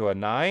 closer to a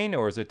 9,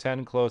 or is a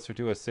 10 closer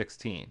to a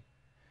 16?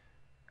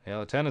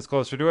 Well, a 10 is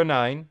closer to a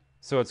 9,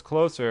 so it's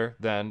closer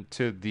than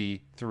to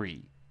the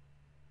 3.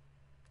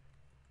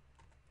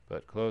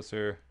 But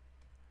closer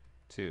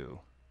to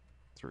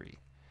 3.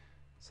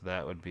 So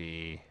that would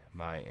be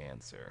my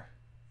answer.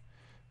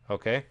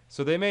 Okay,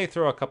 so they may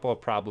throw a couple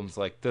of problems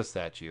like this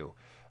at you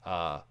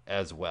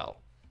as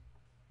well.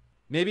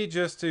 Maybe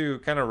just to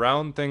kind of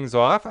round things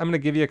off, I'm going to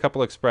give you a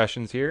couple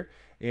expressions here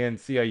and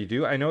see how you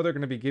do. I know they're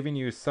going to be giving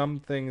you some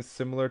things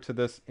similar to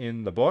this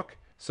in the book,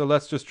 so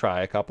let's just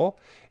try a couple.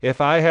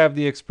 If I have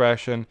the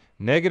expression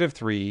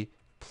 -3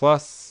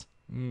 plus,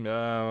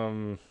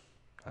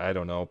 I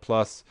don't know,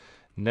 plus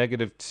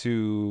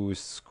 -2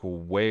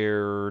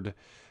 squared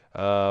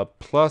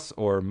plus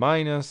or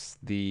minus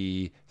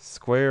the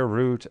square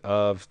root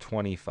of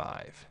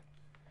 25.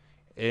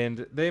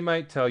 And they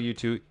might tell you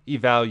to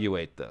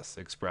evaluate this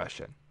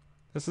expression.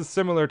 This is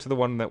similar to the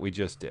one that we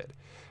just did.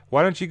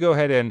 Why don't you go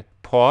ahead and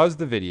pause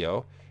the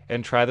video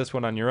and try this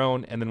one on your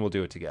own, and then we'll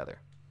do it together.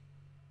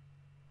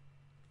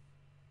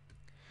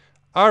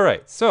 All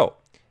right, so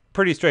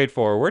pretty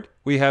straightforward.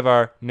 We have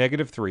our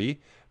 -3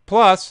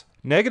 plus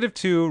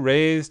 -2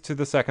 raised to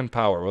the second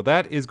power. Well,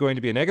 that is going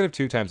to be a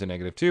 -2 times a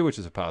 -2, which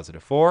is a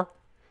 +4.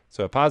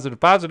 So a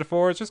positive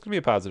 4 is just going to be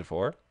a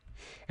 +4.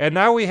 And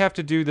now we have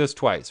to do this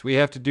twice. We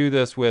have to do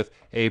this with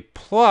a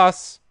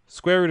plus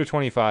square root of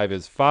 25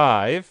 is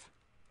 5.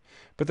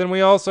 But then we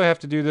also have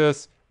to do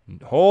this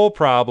whole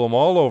problem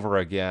all over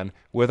again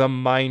with a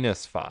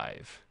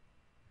 -5.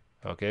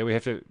 Okay, we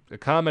have to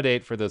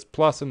accommodate for this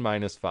plus and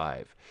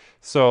 -5.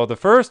 So the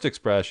first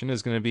expression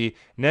is going to be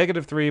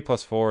 -3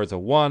 plus 4 is a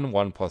 1.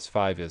 1 plus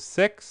 5 is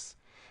 6.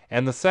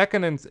 And the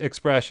second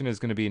expression is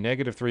going to be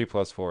 -3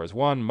 plus 4 is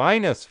 1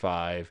 minus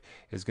 5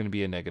 is going to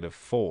be a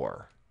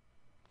 -4.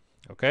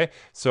 Okay,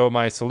 so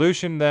my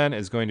solution then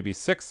is going to be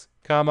 6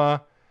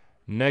 comma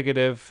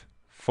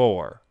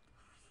 -4.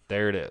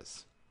 There it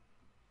is.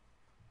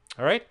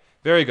 All right,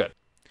 very good.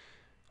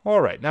 All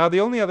right, now the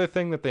only other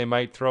thing that they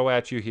might throw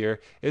at you here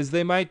is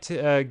they might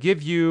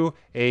give you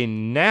a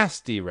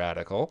nasty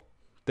radical.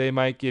 They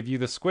might give you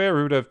the square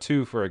root of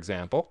 2, for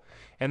example,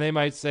 and they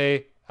might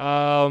say,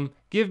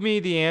 give me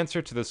the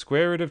answer to the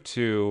square root of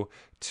 2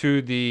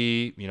 to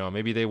the,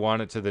 maybe they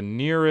want it to the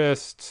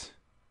nearest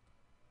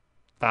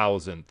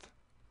thousandth.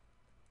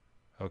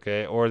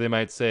 Okay, or they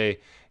might say,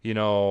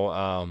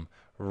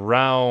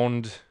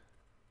 round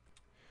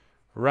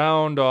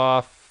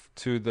off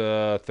to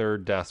the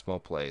third decimal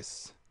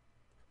place.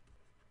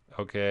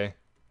 Okay,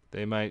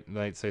 they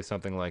might say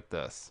something like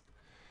this.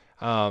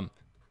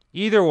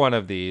 Either one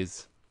of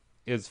these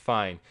is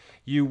fine.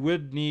 You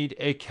would need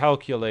a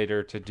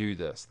calculator to do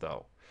this,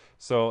 though.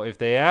 So if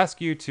they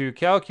ask you to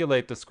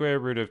calculate the square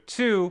root of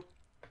 2,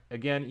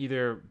 again,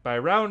 either by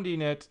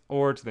rounding it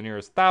or to the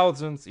nearest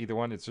thousandths, either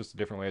one, it's just a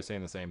different way of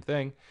saying the same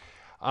thing,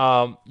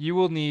 you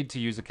will need to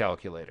use a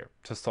calculator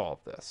to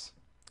solve this.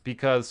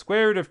 Because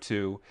square root of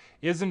 2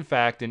 is, in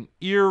fact, an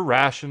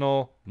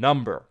irrational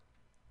number.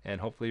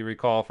 And hopefully you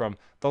recall from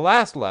the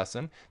last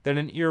lesson that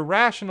an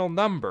irrational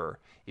number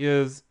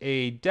is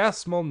a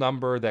decimal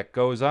number that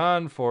goes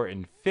on for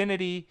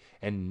infinity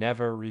and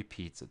never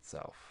repeats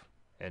itself.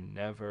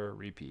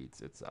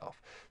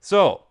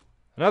 So,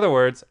 in other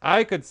words,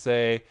 I could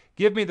say,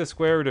 give me the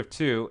square root of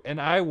 2,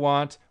 and I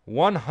want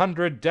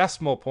 100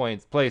 decimal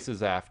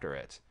places after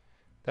it.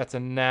 That's a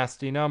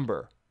nasty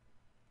number.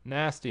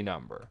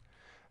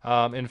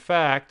 In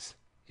fact,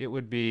 it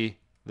would be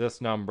this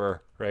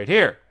number right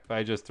here, if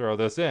I just throw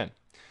this in.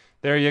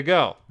 There you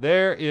go.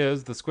 There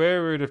is the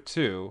square root of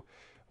 2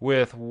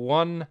 with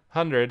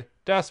 100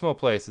 decimal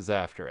places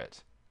after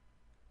it.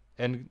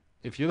 And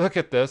if you look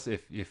at this,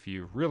 if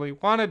you really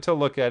wanted to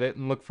look at it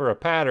and look for a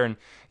pattern,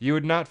 you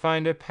would not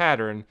find a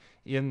pattern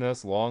in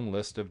this long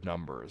list of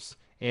numbers.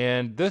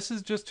 And this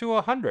is just to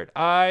 100.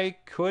 I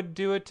could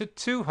do it to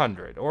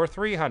 200 or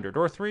 300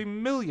 or 3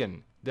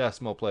 million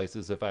decimal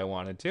places if I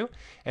wanted to,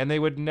 and they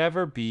would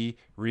never be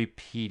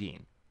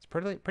repeating. It's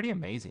pretty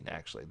amazing,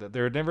 actually, that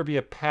there would never be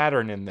a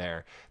pattern in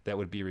there that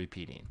would be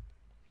repeating.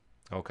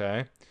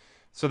 Okay?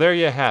 So there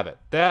you have it.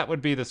 That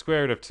would be the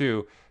square root of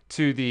 2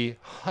 to the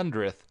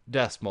 100th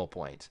decimal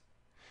point.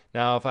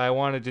 Now, if I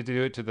wanted to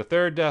do it to the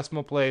third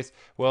decimal place,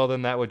 well,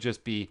 then that would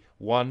just be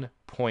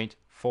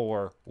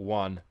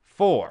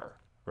 1.414,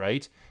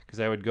 right? Because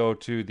I would go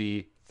to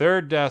the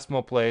third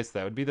decimal place,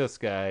 that would be this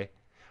guy.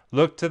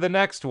 Look to the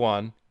next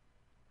one,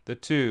 the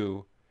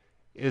 2.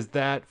 Is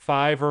that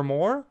 5 or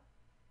more?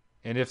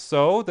 And if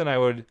so, then I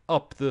would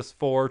up this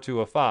 4 to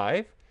a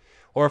 5.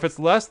 Or if it's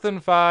less than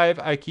 5,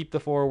 I keep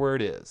the 4 where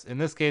it is. In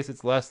this case,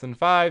 it's less than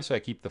 5, so I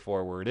keep the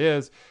 4 where it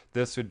is.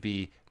 This would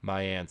be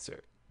my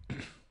answer.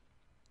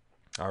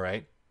 All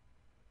right?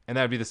 And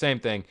that would be the same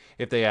thing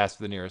if they asked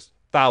for the nearest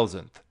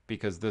thousandth,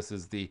 because this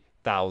is the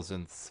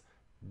thousandths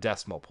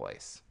decimal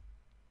place.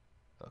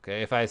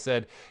 Okay, if I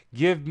said,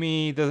 give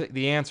me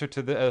the answer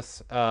to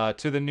this, to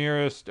the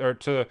nearest, or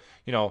to,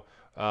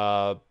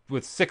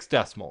 with 6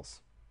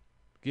 decimals.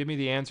 Give me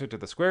the answer to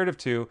the square root of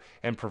 2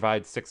 and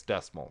provide 6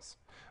 decimals.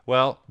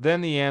 Well,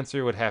 then the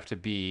answer would have to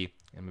be,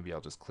 and maybe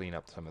I'll just clean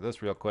up some of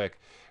this real quick.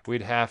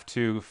 We'd have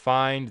to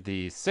find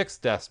the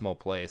 6th decimal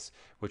place,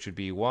 which would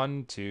be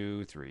 1,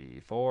 2, 3,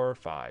 4,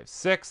 5,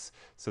 6.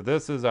 So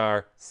this is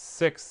our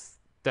 6th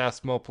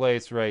decimal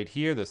place right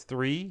here, this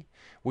 3.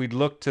 We'd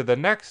look to the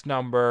next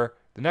number.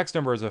 The next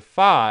number is a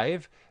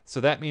 5,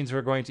 so that means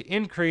we're going to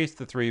increase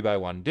the 3 by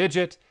 1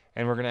 digit,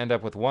 and we're going to end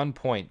up with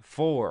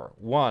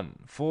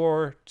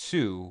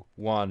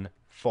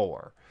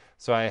 1.41414.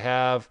 So I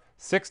have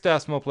 6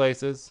 decimal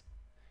places,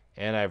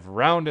 and I've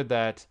rounded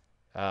that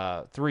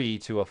 3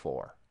 to a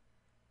 4.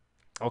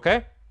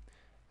 Okay?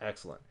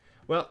 Excellent.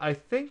 Well, I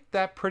think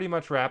that pretty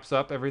much wraps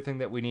up everything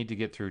that we need to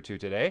get through to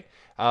today.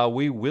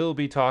 We will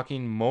be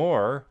talking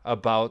more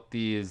about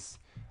these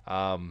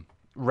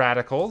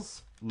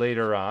radicals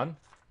later on,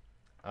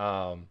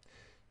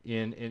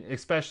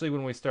 especially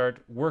when we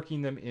start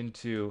working them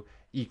into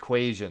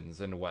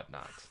equations and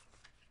whatnot.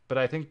 But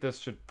I think this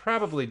should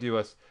probably do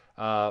us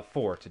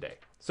for today.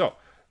 So,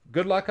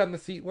 good luck on the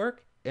seat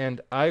work,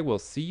 and I will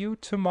see you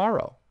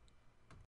tomorrow.